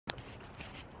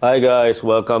Hi guys,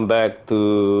 welcome back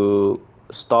to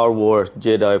Star Wars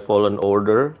Jedi Fallen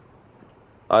Order.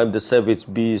 I'm the Savage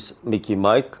Beast Mickey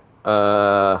Mike.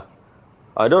 I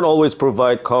don't always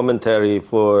provide commentary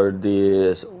for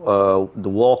the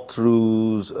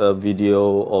walkthroughs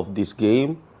video of this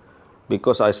game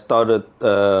because I started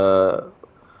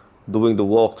doing the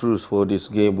walkthroughs for this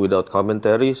game without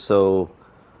commentary. So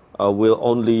I will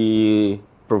only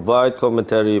provide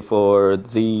commentary for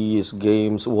these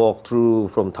games walkthrough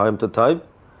from time to time.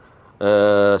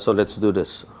 So let's do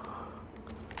this.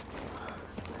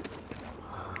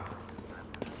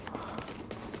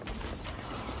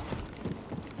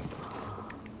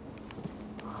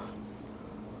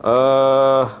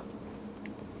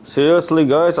 Seriously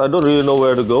guys, I don't really know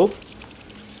where to go.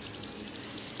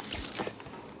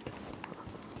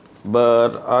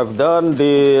 But I've done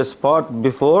this part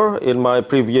before in my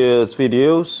previous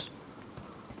videos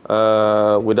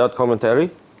without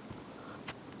commentary.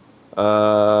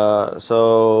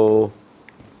 So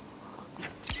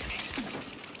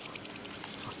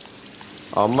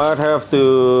I might have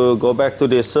to go back to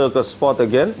this circus spot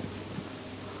again.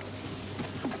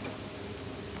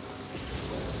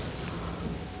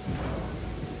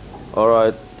 All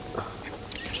right.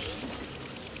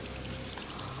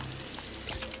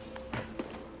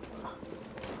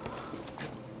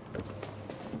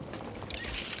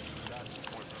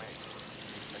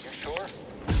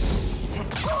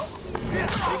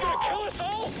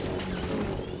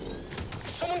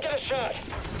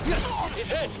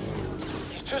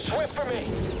 Come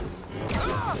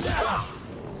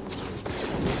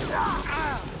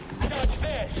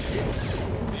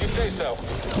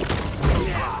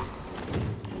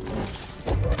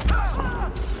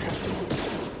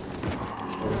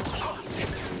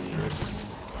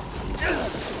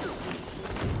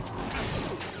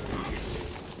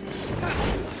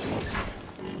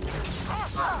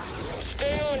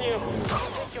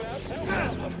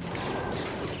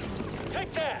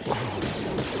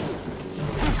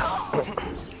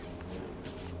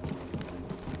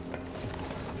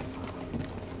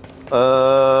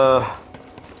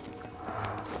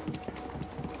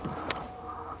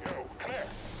here.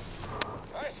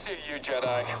 I see you,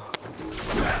 Jedi.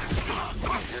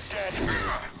 You're dead.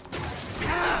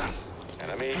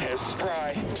 Enemy is spry.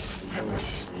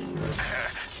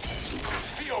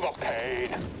 Feel the pain.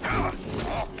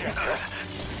 I'll get you.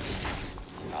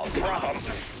 I'll drop him.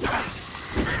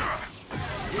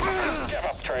 Give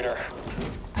up, traitor.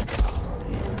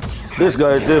 This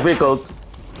guy is difficult.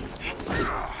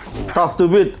 Tough to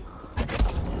beat.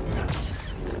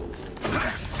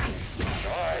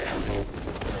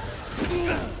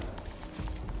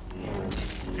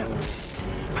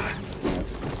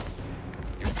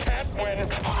 You can't win.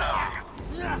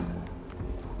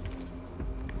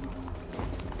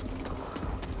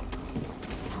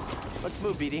 Let's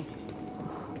move, BD.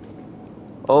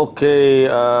 Okay,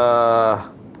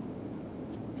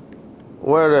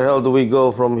 where the hell do we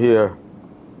go from here?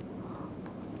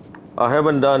 I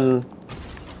haven't done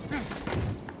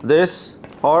this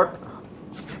part.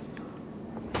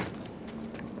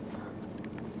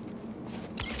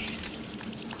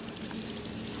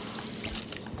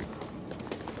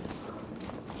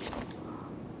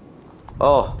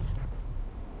 Oh,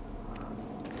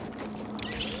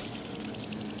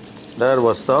 that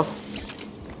was tough.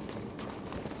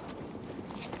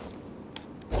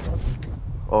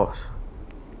 Oh.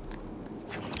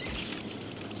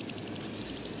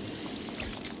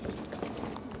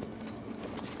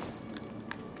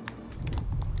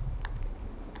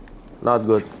 Not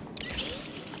good.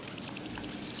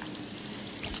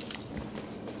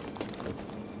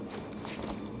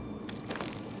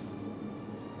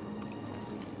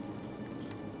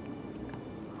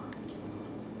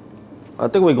 I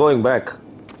think we're going back.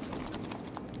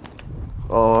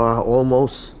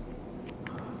 Almost.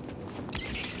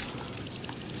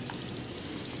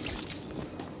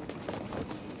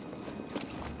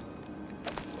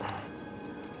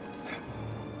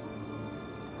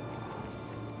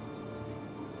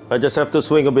 I just have to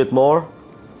swing a bit more.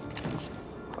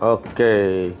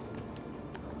 Okay.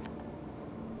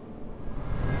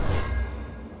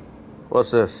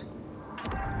 What's this?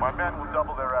 My men will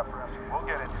double their efforts. We'll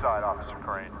get inside, Officer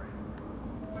Crane.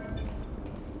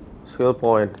 Skill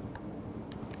point.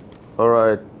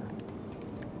 Alright.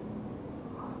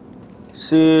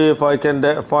 See if I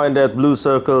can find that blue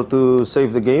circle to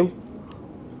save the game.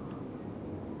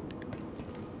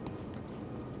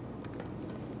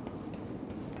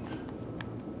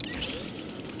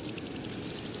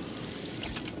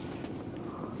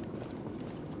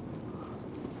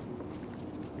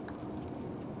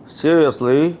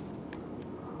 Seriously?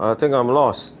 I think I'm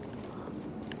lost.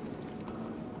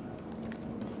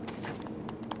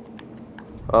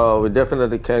 We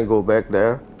definitely can't go back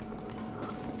there.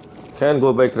 Can't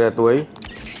go back that way.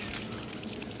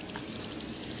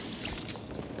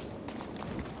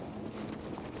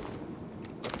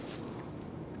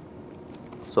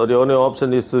 So the only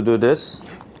option is to do this.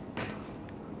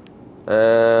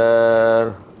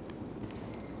 And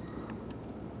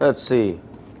let's see.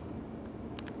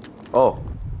 Oh.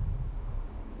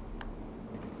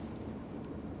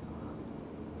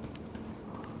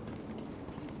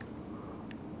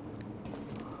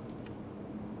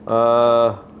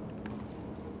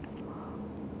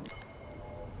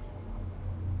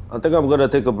 I think I'm gonna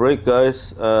take a break,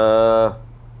 guys,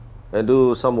 and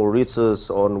do some more research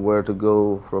on where to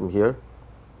go from here.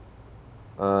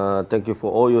 Thank you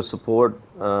for all your support.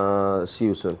 See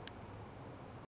you soon.